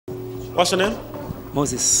What's your name?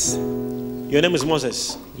 Moses. Your name is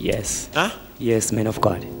Moses? Yes. Huh? Yes, man of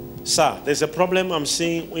God. Sir, there's a problem I'm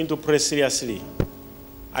seeing. We need to pray seriously.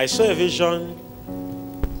 I saw a vision,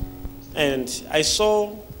 and I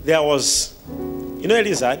saw there was, you know, a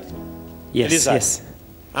lizard? Yes, lizard. yes.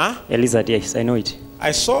 Huh? A lizard, yes, I know it.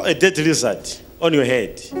 I saw a dead lizard on your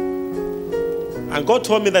head. And God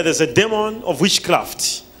told me that there's a demon of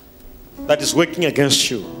witchcraft that is working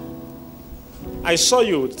against you. I saw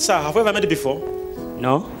you. Sir, have you ever met it before?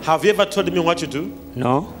 No. Have you ever told me what you do?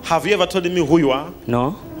 No. Have you ever told me who you are?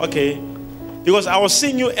 No. Okay. Because I was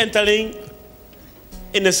seeing you entering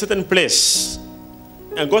in a certain place.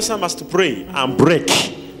 And God said I must pray and break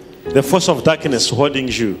the force of darkness holding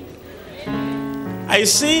you. I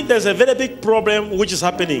see there's a very big problem which is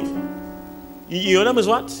happening. Your name is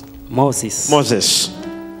what? Moses. Moses.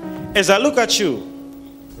 As I look at you,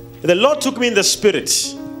 the Lord took me in the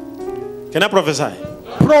spirit. Can I prophesy?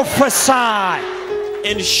 Prophesy.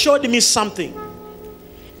 And showed me something.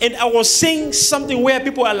 And I was seeing something where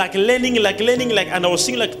people are like learning, and I was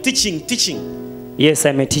seeing like teaching. Yes,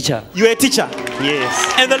 I'm a teacher. You're a teacher?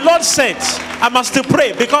 Yes. And the Lord said, I must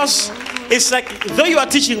pray because it's like, though you are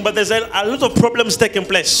teaching, but there's a lot of problems taking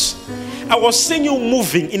place. I was seeing you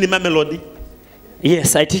moving in the melody.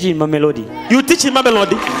 Yes, I teach in my melody. You teach in my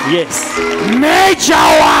melody? Yes. Major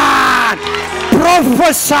one.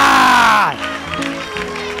 Prophesy.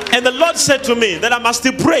 And the Lord said to me that I must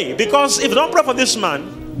still pray, because if I don't pray for this man,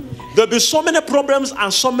 there'll be so many problems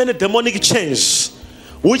and so many demonic chains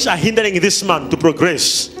which are hindering this man to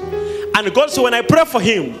progress. And God said when I pray for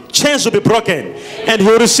him, chains will be broken and he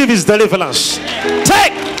will receive his deliverance.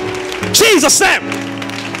 Take Jesus' name.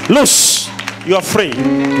 Loose. You are free.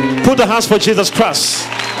 Put the hands for Jesus Christ.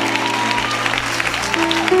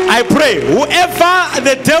 I pray whoever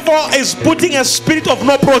the devil is putting a spirit of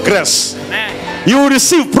no progress, amen, you will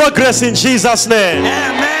receive progress in Jesus' name.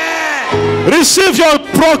 Amen. Receive your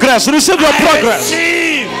progress. Receive your progress.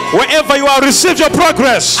 Receive. Wherever you are, receive your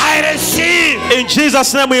progress. I receive. In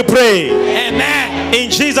Jesus' name we pray. Amen. In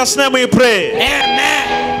Jesus' name we pray.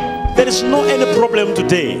 Amen. There is no any problem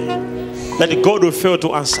today that God will fail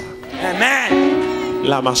to answer. Amen.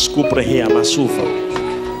 Lama skupre here masufa.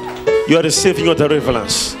 You are receiving your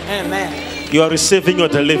deliverance. Amen. You are receiving your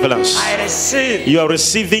deliverance. I receive. You are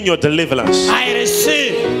receiving your deliverance. I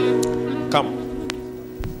receive. Come.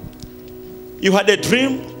 You had a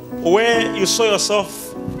dream where you saw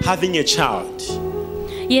yourself having a child.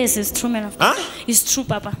 Yes, it's true, man of God. Huh? It's true,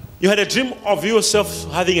 Papa. You had a dream of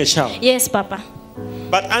yourself having a child. Yes, Papa.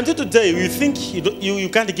 But until today, you think you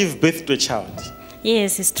can't give birth to a child.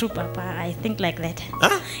 Yes, it's true, Papa. I think like that.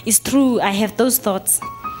 Huh? It's true. I have those thoughts.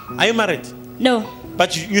 Are you married? No.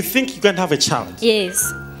 But you think you can't have a child?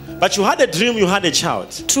 Yes. But you had a dream you had a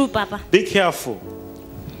child. True, Papa. Be careful.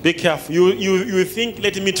 Be careful. You think,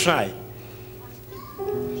 let me try.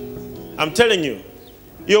 I'm telling you,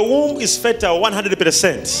 your womb is fertile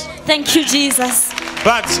 100%. Thank you, Jesus.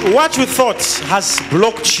 But what you thought has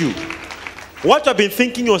blocked you. What you have been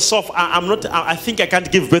thinking yourself, I think I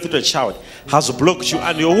can't give birth to a child, has blocked you,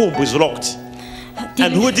 and your womb is locked.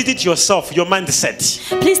 And who did it yourself? Your mindset.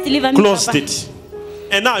 Please deliver me, closed Papa. it.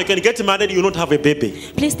 And now you can get married, you don't have a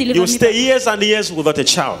baby. Please deliver me. You stay Papa. Years and years without a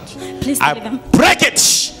child. Please deliver me. Break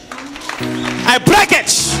it. I break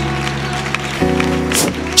it.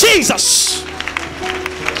 Jesus.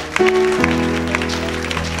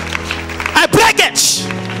 I break it.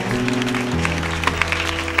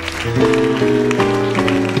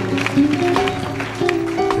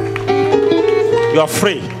 You are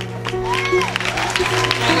free.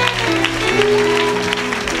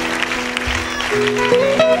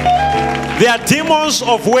 There are demons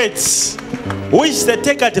of words which they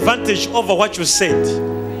take advantage over what you said.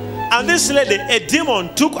 And this lady, a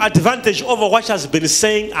demon, took advantage over what she has been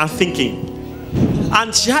saying and thinking.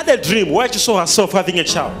 And she had a dream where she saw herself having a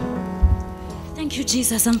child. Thank you,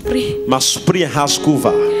 Jesus. I'm free. Maspria has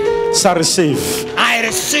kuva. Shall receive. I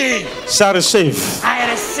receive. Shall receive. I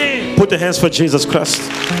receive. Put the hands for Jesus Christ.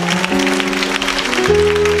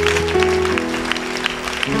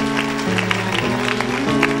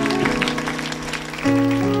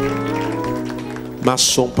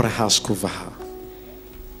 Masompra has kuva.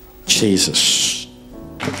 Jesus.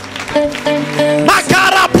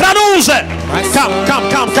 Makara pranuze.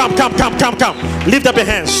 Come. Lift up your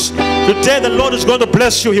hands. Today the Lord is going to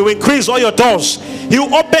bless you. He will increase all your doors. He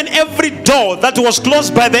will open every door that was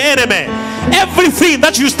closed by the enemy. Everything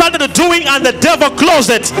that you started doing and the devil closed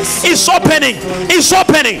it is opening. It's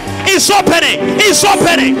opening. It's opening. It's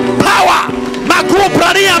opening. Power.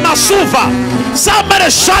 Makuprania masuva. Somebody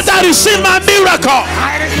shout, I receive my miracle.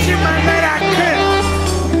 I receive my miracle.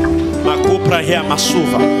 Prahia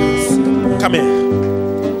Masuva. Come here.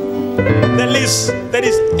 There is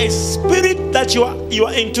a spirit that you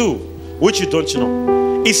are into, which you don't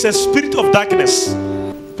know. It's a spirit of darkness.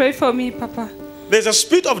 Pray for me, Papa. There's a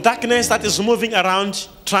spirit of darkness that is moving around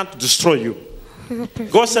trying to destroy you.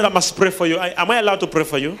 God said I must pray for you. Am I allowed to pray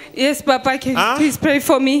for you? Yes, Papa. Can you please pray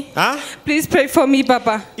for me? Please pray for me,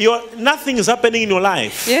 Papa. Nothing is happening in your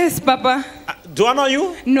life. Yes, Papa. Do I know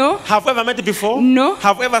you? No. Have we ever met before? No.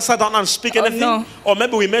 Have we ever sat down and speak anything? No. Or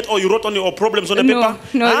maybe we met or you wrote on your problems on the paper?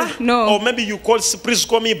 No. Or maybe you called, please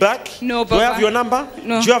call me back? No, Papa. Do I have your number?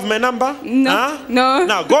 No. Do you have my number? No. No.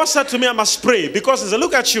 Now, God said to me, I must pray because as I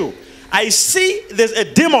look at you, I see there's a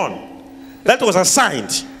demon that was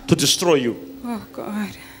assigned to destroy you. Oh,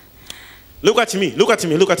 God. Look at me, look at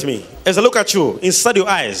me, look at me. As I look at you, inside your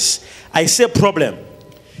eyes, I see a problem.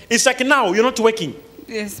 It's like now, you're not working.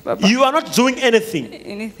 Yes, Papa. You are not doing anything.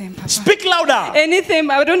 Anything, Papa. Speak louder.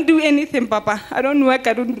 Anything. I don't do anything, Papa. I don't work.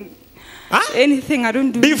 I don't do anything. I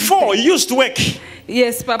don't do Before, you used to work.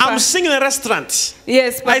 Yes, Papa. I'm seeing in a restaurant.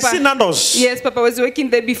 Yes, Papa. I see Nando's. Yes, Papa. I was working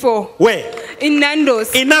there before. Where? In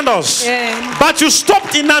Nando's. In Nando's. Yeah. But you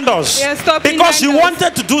stopped in Nando's. Yeah, stopped because in you Nando's.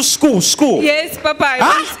 wanted to do school. Yes, Papa.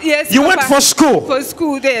 Yes, you Papa. went for school. For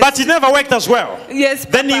school, yes. But it never worked as well. Yes,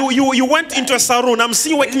 Papa. Then you went into a saloon. I'm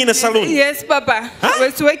seeing you working in a saloon. Yes, Papa. I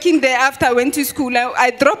was working there after I went to school.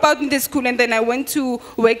 I dropped out in the school and then I went to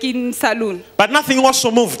work in saloon. But nothing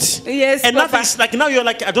also moved. Yes, and Papa. nothing's like now you're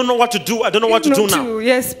like, I don't know what to do. I don't know what to do now.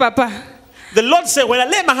 Yes, Papa. The Lord said, when I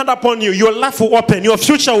lay my hand upon you, your life will open, your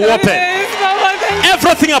future will open. Yes, Papa.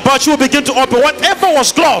 Everything about you will begin to open. Whatever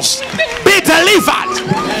was closed, be delivered.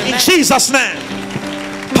 In Jesus' name.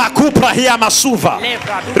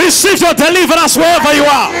 Receive your deliverance wherever you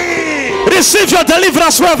are. Receive your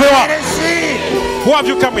deliverance wherever you are. Who have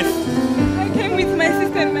you come with? I came with my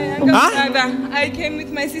sister and my younger brother. I came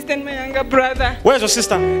with my sister and my younger brother. Where's your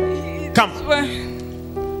sister? Come.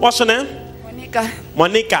 What's your name?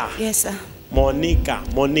 Monica. Yes, sir. Monica.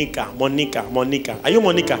 Are you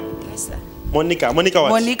Monica? Yes, sir. Monica what?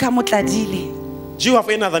 Monica Mutladile. Do you have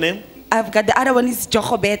any other name? I've got the other one is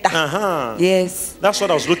Jehobeta. Yes. That's what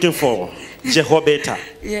I was looking for. Jehobeta.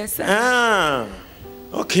 Yes, sir.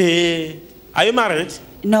 Okay. Are you married?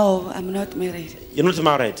 No, I'm not married. You're not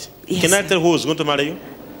married? Yes, Can I tell who is going to marry you?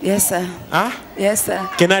 Yes, sir. Yes, sir.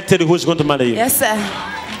 Can I tell you who is going to marry you? Yes, sir.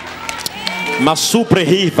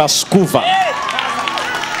 Masuprehi Vaskuva.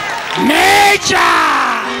 Nature!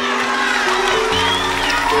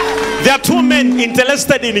 There are two men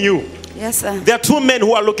interested in you. Yes, sir. There are two men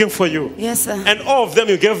who are looking for you. Yes, sir. And all of them,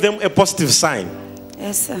 you gave them a positive sign.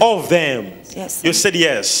 Yes, sir. All of them. Yes, sir. You said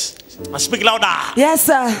yes. I speak louder. Yes,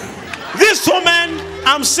 sir. These two men,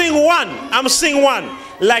 I'm seeing one.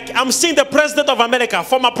 Like I'm seeing the president of America,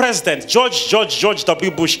 former president, George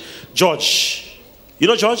W. Bush. George. You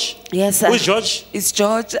know George? Yes, sir. Who is George? It's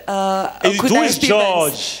George. Who is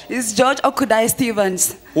George? It's George Okudai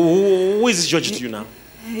Stevens. Who is George to you now?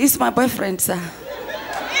 He's my boyfriend, sir.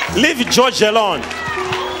 Leave George alone.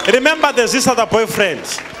 Remember, there's this other boyfriend.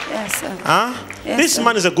 Yes, sir. Yes, This sir.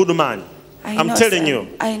 man is a good man. I'm telling you.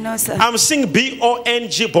 I know, sir. I'm seeing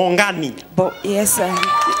B-O-N-G Bongani. Yes, sir.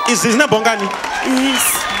 Is his name Bongani?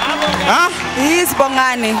 He is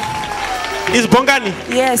Bongani. Is Bongani?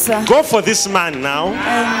 Yes, sir. Go for this man now.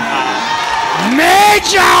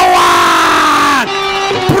 Major one!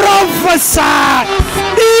 Prophesy!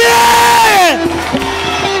 Yeah!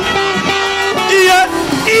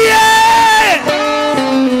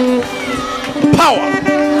 Power.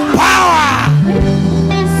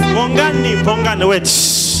 Bongani, wait.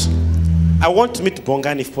 I want to meet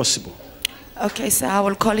Bongani if possible. Okay, sir. I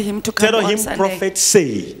will call him to come Tell on him Sunday. prophet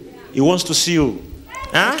say he wants to see you.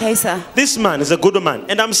 Okay, sir. This man is a good man.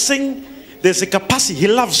 And I'm saying there's a capacity. He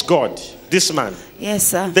loves God. This man. Yes,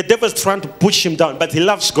 sir. The devil is trying to push him down, but he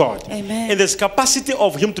loves God. Amen. And there's capacity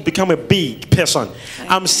of him to become a big person.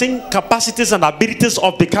 I'm seeing capacities and abilities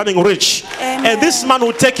of becoming rich. Amen. And this man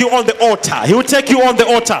will take you on the altar. He will take you on the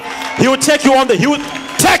altar. He will take you on the. He will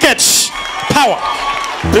take it. Power.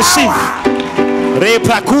 Receive.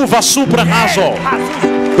 Reprakuva suprahazo.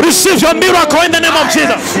 Receive your miracle in the name of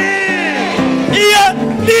Jesus. Yeah.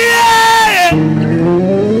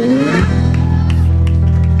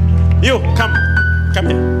 You come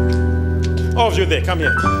here. All of you there, come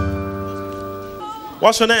here.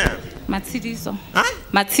 What's your name? Matsidiso.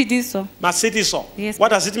 Matsidiso. Yes. What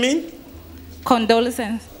does it mean?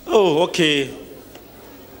 Condolences. Oh, okay.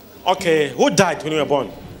 Who died when you were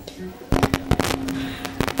born?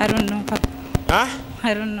 I don't know, Papa.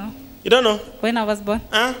 I don't know. You don't know? When I was born?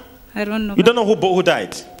 I don't know. You don't know who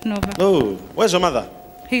died? No, Papa. Oh, where's your mother?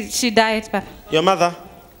 She died, Papa. Your mother?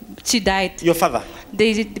 She died. Your father?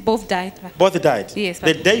 They both died. Both died? Yes.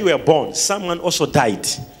 The day you were born, someone also died.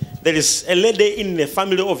 There is a lady in the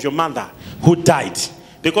family of your mother who died.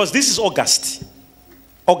 Because this is August.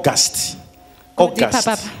 August.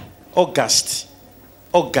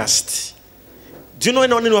 Do you know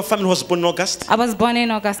anyone in your family who was born in August? I was born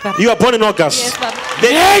in August, Papa. You were born in August? Yes, Papa. The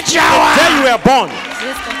day you were born,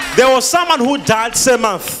 Yes, Papa. there was someone who died same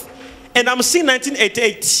month. And I'm seeing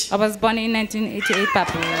 1988. I was born in 1988,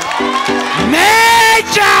 Papa.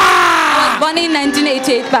 Major! I was born in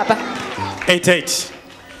 1988, Papa. 88.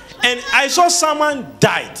 And I saw someone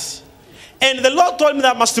died. And the Lord told me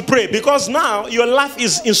that I must pray because now your life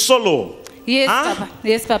is in solo. Yes, Huh? Papa.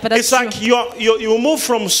 Yes, Papa. That's It's true. like you move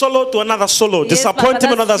from solo to another solo, Yes, disappointment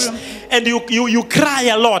Papa, and others, that's and you cry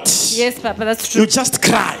a lot. Yes, Papa. That's true. You just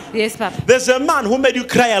cry. Yes, Papa. There's a man who made you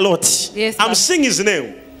cry a lot. Yes, I'm Papa. seeing his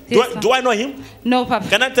name. Yes, Do I know him? No, Papa.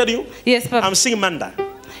 Can I tell you? Yes, Papa. I'm seeing Manda.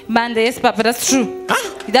 Manda, yes, Papa. That's true.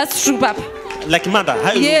 Huh? That's true, Papa. Like Manda.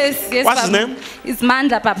 Yes, What's Papa. his name? It's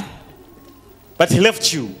Manda, Papa. But he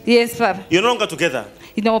left you. Yes, Papa. You're no longer together.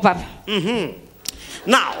 You know, Papa.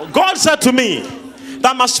 Now, God said to me that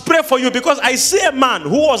I must pray for you because I see a man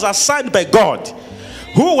who was assigned by God,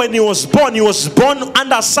 who when he was born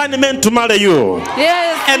under assignment to marry you.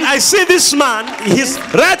 Yes. And I see this man,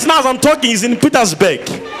 right now as I'm talking, he's in Petersburg.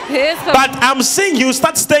 Yes, Papa. But I'm seeing you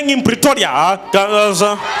start staying in Pretoria.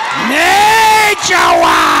 Major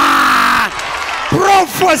one!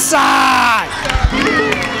 Prophesy!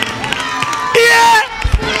 Yeah!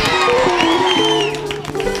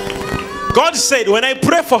 God said, when I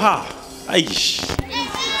pray for her,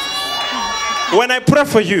 when I pray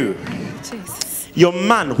for you, Jesus. your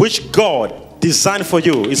man, which God designed for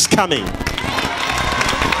you, is coming.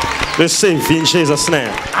 Receive in Jesus' name.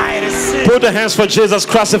 I receive. Put the hands for Jesus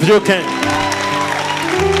Christ if you can.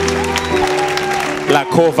 La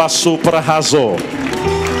cova supra hazo.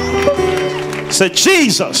 Say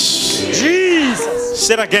Jesus. Jesus.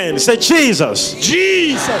 Say it again. Say Jesus.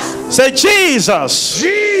 Jesus. Say Jesus.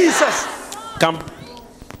 Jesus. Come.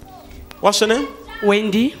 What's your name?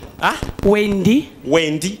 Wendy. Huh? Wendy.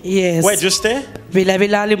 Wendy. Yes. Where do you stay? Vila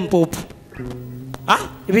Vila Limpopo. Huh?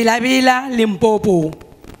 Vila Vila Limpopo.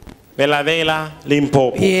 Vela Vela,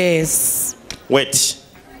 Limpopo. Yes. Wait.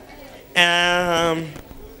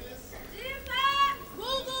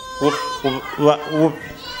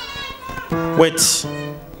 Wait.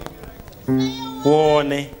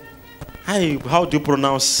 Wone. How do you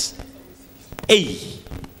pronounce A?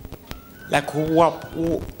 Like what? I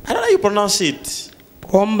don't know how you pronounce it.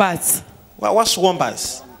 Wombats. What's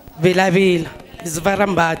Wombats? Vila Vila. It's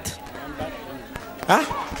Varambat. Huh?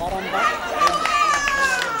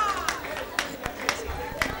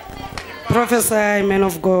 Prophesy, man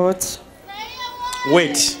of God.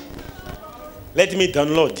 Wait. Let me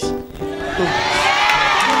download.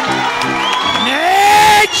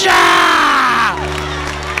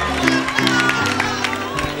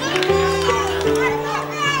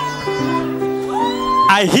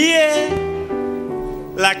 I hear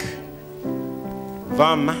like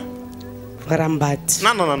Vama. Varambat.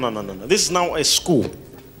 No. This is now a school.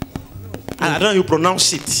 I don't know how you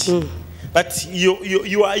pronounce it. But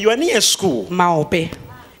you are near a school. Maope.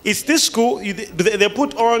 Is this school, they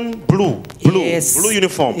put on blue Yes. blue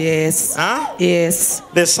uniform? Yes. Huh? Yes.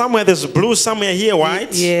 There's blue, somewhere here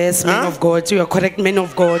white. Yes, man Huh? of God. You are correct, man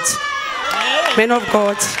of God. Man of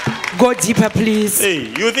God. Go deeper, please. Hey,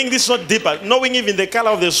 you think this is not deeper? Knowing even the color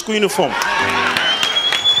of the school uniform.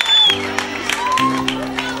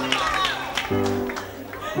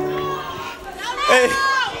 Hey.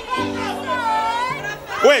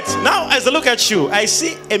 Wait, now as I look at you, I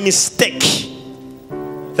see a mistake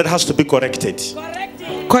that has to be corrected.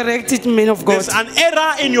 Correct it, man of God. There's an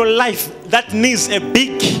error in your life that needs a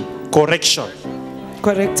big correction.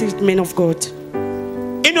 Correct it, man of God.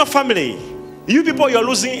 In your family, you people, you're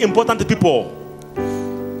losing important people.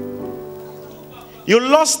 You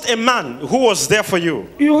lost a man who was there for you.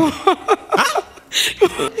 Huh?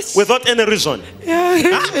 Without any reason.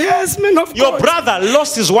 Yes, man of Your God. brother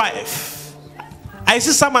lost his wife. I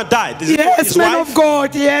see someone died. Is it Yes, his man wife? of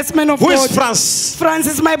God. Yes, man of Who God. is France? France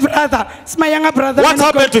is my brother. It's my younger brother. What man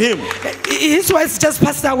of happened God. to him? His wife just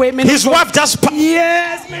passed away, man. His of God. wife just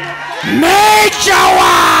Yes, man. Major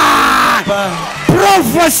one!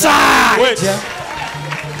 Prophesy! Wait.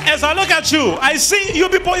 As I look at you, I see you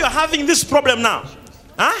people, you're having this problem now.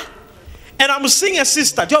 Huh? And I'm seeing a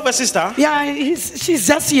sister. Do you have a sister? Yeah, she's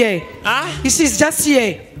just here. Huh? She's just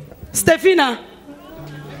here. Stefina.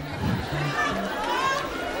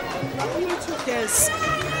 Yes.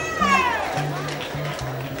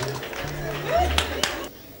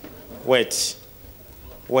 Wait.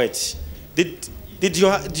 Wait.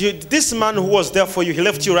 Did this man who was there for you, he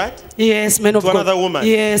left you, right? Yes, man of To God. another woman?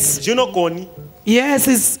 Yes. Do you know Connie?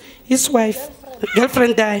 Yes, his wife.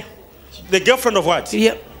 Girlfriend died. The girlfriend of what?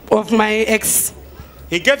 Yeah, of my ex.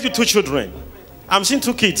 He gave you 2 children. I'm seeing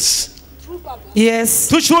 2 kids. Yes.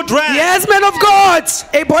 2 children. Yes, man of God.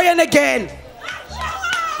 A boy and a girl.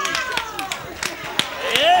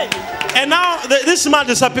 And now this man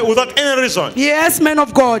disappeared without any reason. Yes, man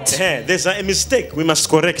of God. There's a mistake we must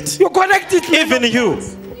correct. You correct it.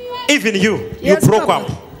 Even you Yes, broke Papa.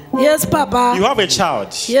 up. Yes, Papa. You have a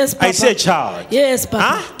child. Yes, Papa. I say a child. Yes, Papa.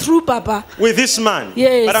 Huh? True, Papa. With this man.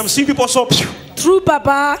 Yes. But I'm seeing people so. True,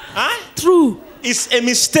 Papa. Huh? True. It's a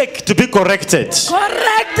mistake to be corrected.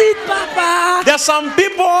 Correct it, Papa. There are some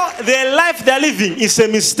people, their life they're living is a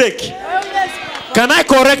mistake. Oh, yes, Papa. Can I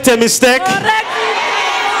correct a mistake? Correct it.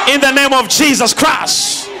 In the name of Jesus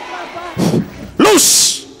Christ.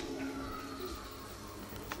 Loose.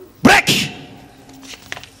 Break.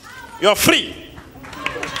 You're free.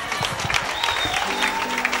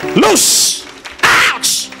 Loose.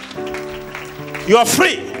 Ouch. You are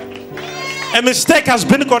free. A mistake has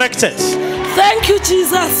been corrected. Thank you,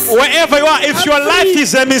 Jesus. Wherever you are, if your life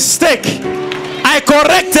is a mistake, I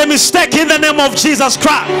correct a mistake in the name of Jesus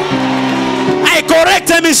Christ. I correct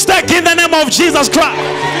a mistake in the name of Jesus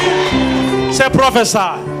Christ. Say prophesy.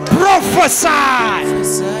 Prophesy.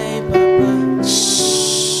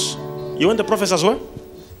 You want the prophets as well?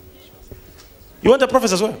 You want the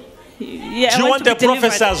prophets as well? Yeah, Do you want the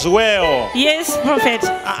prophets delivered. as well? Yes, Prophet.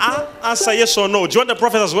 Answer yes or no. Do you want the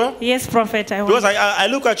prophets as well? Yes, Prophet. I Because want. I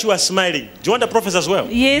look at you as smiling. Do you want the prophets as well?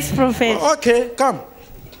 Yes, Prophet. Okay, come.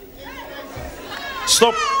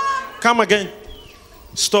 Stop. Come again.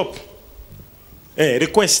 Stop. Hey,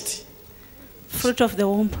 request. Fruit of the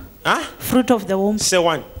womb. Huh? Fruit of the womb. Say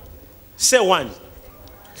 1. Say 1.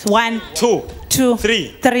 1, 2, 2,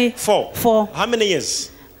 3, 3, 4. 4. How many years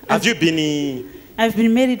have you been in? I've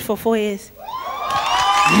been married for 4 years.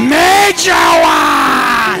 Major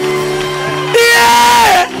one.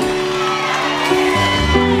 Yeah.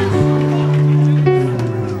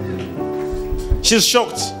 She's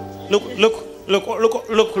shocked. Look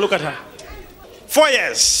at her. 4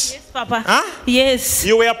 years. Yes, Papa. Huh? Yes.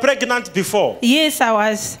 You were pregnant before. Yes, I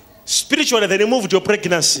was. Spiritually, they removed your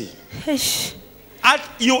pregnancy. Eish.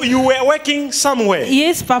 You were working somewhere.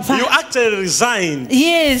 Yes, Papa. You actually resigned.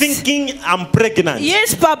 Yes. Thinking I'm pregnant.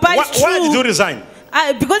 Yes, Papa. It's Why true. did you resign?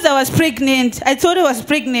 Because I was pregnant. I thought I was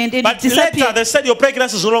pregnant and But it disappeared. later they said your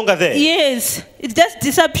pregnancy is no longer there. Yes. It just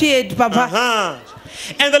disappeared, Papa. Uh-huh.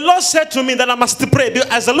 And the Lord said to me that I must pray.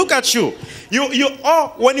 As I look at you,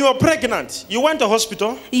 when you were pregnant, you went to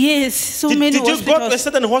hospital. Yes. So many Did you go to a hospitals.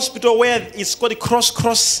 certain hospital where it's called the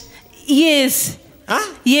cross? Yes.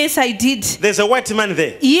 Huh? Yes, I did. There's a white man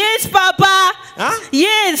there. Yes, Papa. Huh?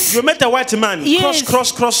 Yes. You met a white man. Yes.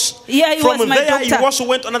 Cross. Yeah, he From was my there, doctor. you also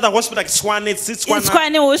went to another hospital like Swan. It's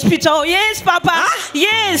Skwane Hospital. Yes, Papa. Huh?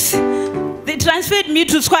 Yes. They transferred me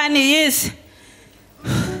to Skwane. Yes.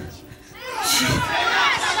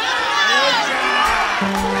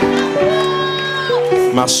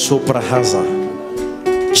 Masuprahaza.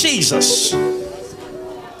 Jesus. I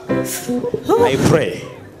pray.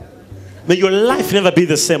 May your life never be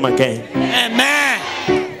the same again.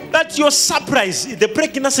 Amen. That you're surprised. The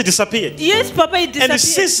pregnancy disappeared. Yes, Papa, it disappeared. And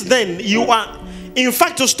since then, you are, in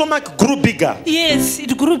fact, your stomach grew bigger. Yes,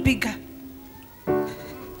 it grew bigger.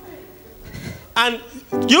 And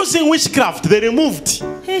using witchcraft, they removed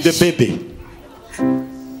the baby.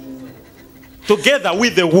 Together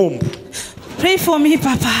with the womb. Pray for me,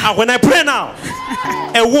 Papa. And when I pray now,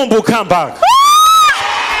 a womb will come back.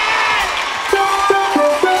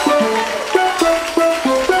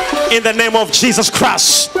 In the name of Jesus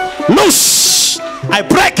Christ. Loose. I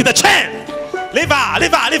break the chain. Leave her.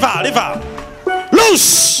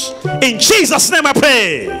 Loose. In Jesus' name I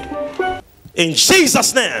pray. In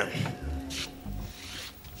Jesus' name.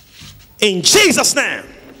 In Jesus' name.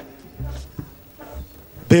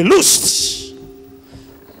 Be loosed.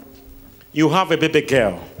 You have a baby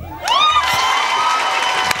girl.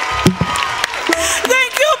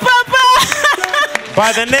 Thank you, Papa.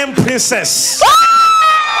 By the name Princess.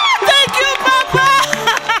 Thank you, Papa.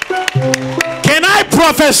 Can I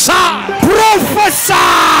prophesy?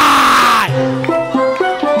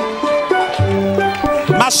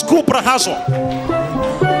 Masku prahazo.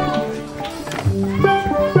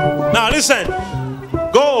 Now listen.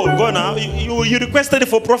 Go now. You requested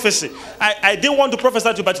for prophecy. I didn't want to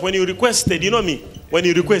prophesy to you, but when you requested, you know me. When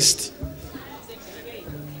you request.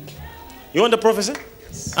 You want the prophecy?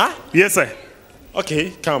 Huh? Yes, sir.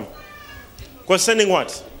 Okay, come. Concerning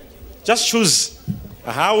what? Just choose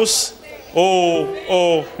a house,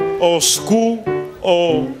 or school,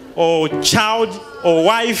 or child, or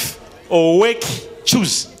wife, or work?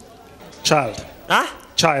 Choose. Child. Huh?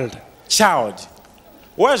 Child. Child.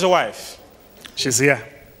 Where's your wife? She's here.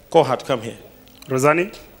 Call her to come here.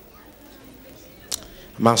 Rosani?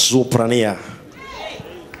 Masuprania.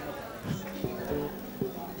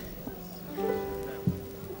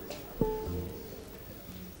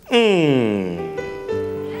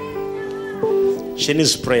 She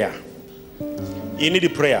needs prayer. You need a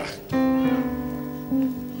prayer.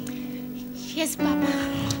 Yes, Papa.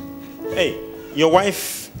 Hey, your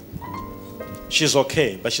wife, she's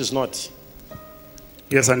okay, but she's not.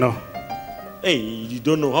 Yes, I know. Hey, you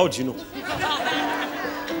don't know. How do you know?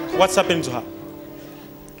 What's happening to her?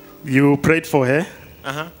 You prayed for her.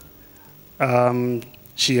 Uh-huh.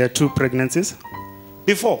 She had 2 pregnancies.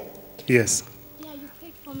 Before? Yes. Yeah, you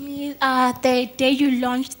prayed for me the day you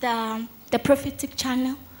launched the prophetic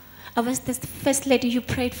channel. I was the first lady you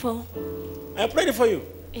prayed for. I prayed for you.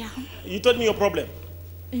 Yeah. You told me your problem.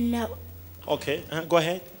 No. Okay, go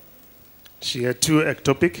ahead. She had 2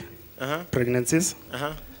 ectopic Uh-huh. pregnancies.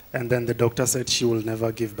 Uh-huh. And then the doctor said she will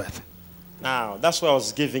never give birth. Now, that's why I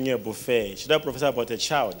was giving you a buffet. Should I prophesy about a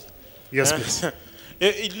child? Yes, please.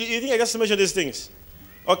 You think I just mentioned these things?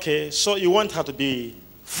 Okay, so you want her to be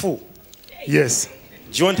full? Yes.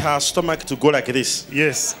 Do you want her stomach to go like this?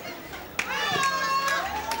 Yes.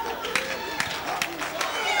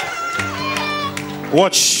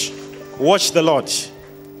 Watch the Lord.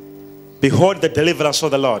 Behold the deliverance of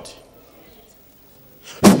the Lord.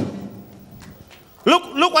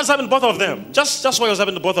 Look what's happened to both of them. Just what was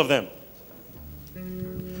happening to both of them.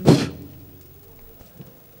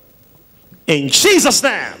 In Jesus'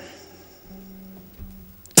 name.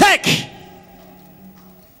 Take.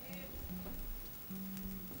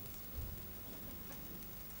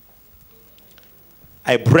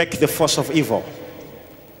 I break the force of evil.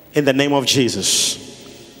 In the name of Jesus.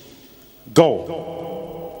 Go.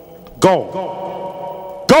 Go.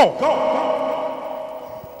 Go.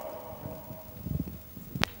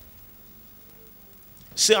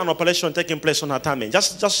 See an operation taking place on her tummy.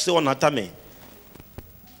 Just see on her tummy.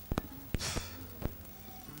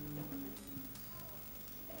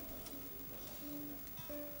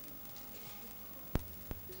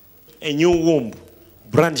 A new womb.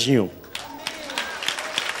 Brand new.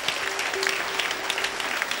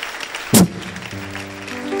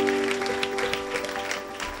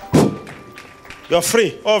 You're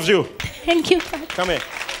free, all of you. Thank you, Papa. Come here.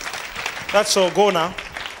 That's all. Go now.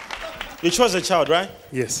 You chose a child, right?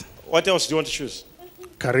 Yes. What else do you want to choose?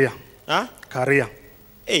 Career. Huh? Career.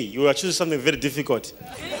 Hey, you are choosing something very difficult.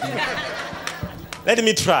 Let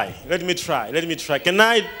me try. Can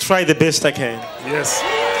I try the best I can? Yes.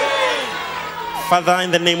 Father,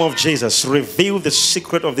 in the name of Jesus, reveal the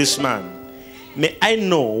secret of this man. May I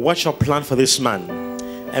know what's your plan for this man.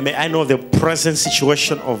 And may I know the present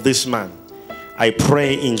situation of this man. I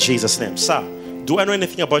pray in Jesus' name. Sir, do I know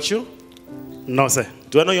anything about you? No, sir.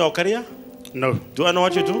 Do I know your career? No. Do I know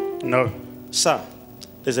what you do? No. Sir,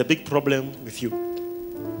 there's a big problem with you.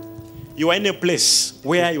 You are in a place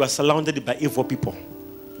where you are surrounded by evil people.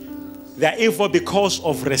 They are evil because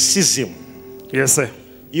of racism. Yes, sir.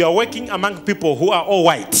 You are working among people who are all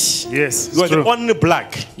white. Yes. You are the only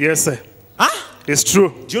black. Yes, sir. Huh? It's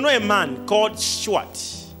true. Do you know a man called Stuart?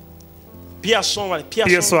 Pierre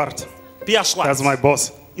Swart. That's my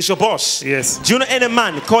boss. He's your boss? Yes. Do you know any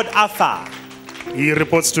man called Arthur? He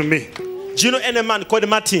reports to me. Do you know any man called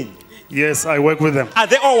Martin? Yes, I work with them. Are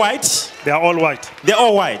they all white? They are all white. They're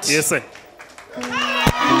all white? Yes, sir.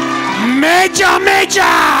 Major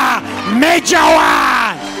one!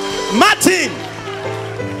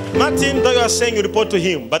 Martin, though you are saying you report to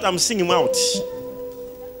him, but I'm seeing him out.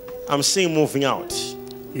 I'm seeing him moving out.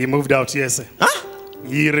 He moved out, yes, sir. Huh?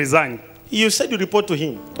 He resigned. You said you report to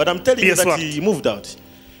him, but I'm telling you that he moved out.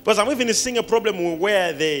 Because I'm even seeing a problem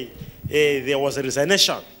where there was a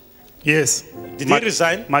resignation. Yes. Did he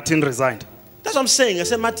resign? Martin resigned. That's what I'm saying. I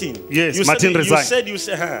said Martin. Yes, Martin resigned. You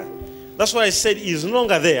said, huh. That's why I said he's no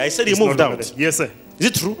longer there. I said he moved out. There. Yes, sir. Is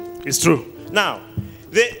it true? It's true. Now,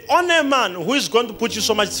 the only man who is going to put you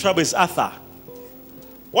so much trouble is Arthur.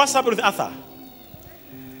 What's happened with Arthur?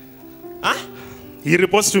 Huh? He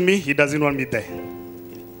reports to me. He doesn't want me there.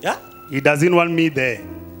 Yeah? He doesn't want me there.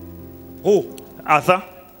 Who? Arthur.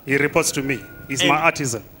 He reports to me. He's my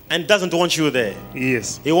artisan. And doesn't want you there.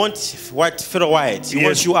 Yes. He wants white, fellow white. He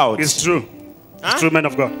wants you out. It's true. Huh? It's true, man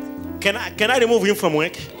of God. Can I remove him from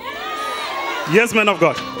work? Yes, man of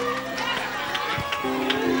God.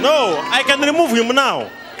 No, I can remove him now.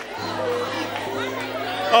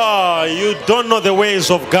 Oh, you don't know the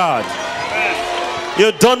ways of God.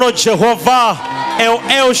 You don't know Jehovah El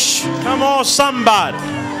Elsh. Come on, somebody.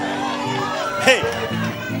 Hey,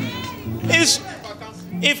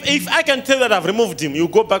 if I can tell that I've removed him, you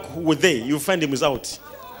go back with there, you find him is out.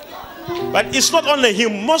 But it's not only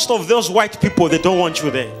him. Most of those white people, they don't want you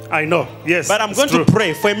there. I know. Yes. But I'm going to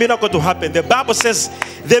pray for a miracle to happen. The Bible says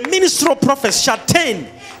the ministry of prophets shall turn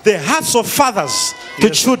the hearts of fathers to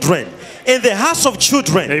children, and the hearts of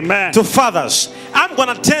children to fathers. I'm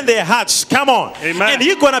going to turn their hearts. Come on. Amen. And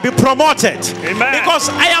you're going to be promoted. Amen. Because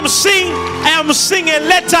I am seeing a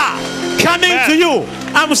letter coming to you.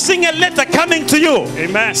 I'm seeing a letter coming to you.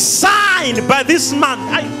 Amen. Signed by this man.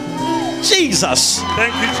 Jesus.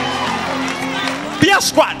 Thank you, Jesus. Pierre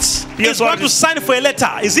Squat is going to sign for a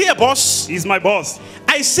letter. Is he a boss? He's my boss.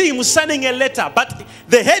 I see him signing a letter, but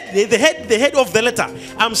the head of the letter,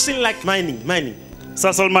 I'm seeing like mining.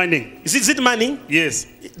 Sasol mining. Is it mining? Yes.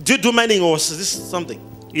 Do you do mining or is this something?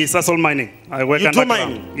 Yes, Sasol mining. I work you do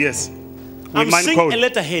mining? Yes. I'm seeing a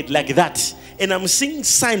letterhead like that, and I'm seeing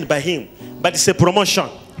signed by him, but it's a promotion.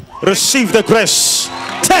 Receive the grace.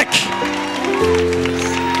 Take.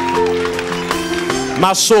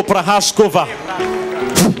 Maso Prahaskova.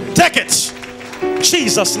 Take it.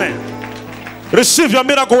 Jesus' name. Receive your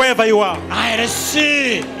miracle wherever you are. I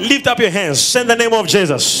receive. Lift up your hands. Send the name of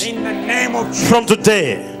Jesus. In the name of Jesus. From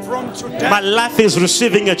today, my life is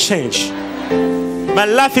receiving a change. My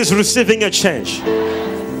life is receiving a change.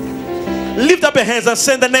 Lift up your hands and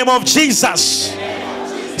send the name of Jesus.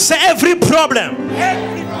 Say every problem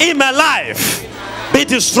in my life be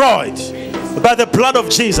destroyed by the blood of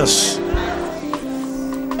Jesus.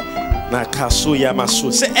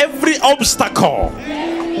 Say every obstacle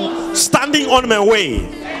standing on my way,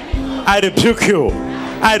 I rebuke you.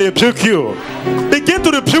 I rebuke you. Begin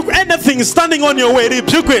to rebuke anything standing on your way.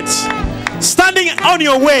 Rebuke it. Standing on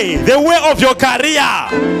your way, the way of your career,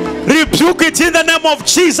 rebuke it in the name of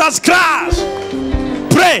Jesus Christ.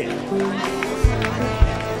 Pray.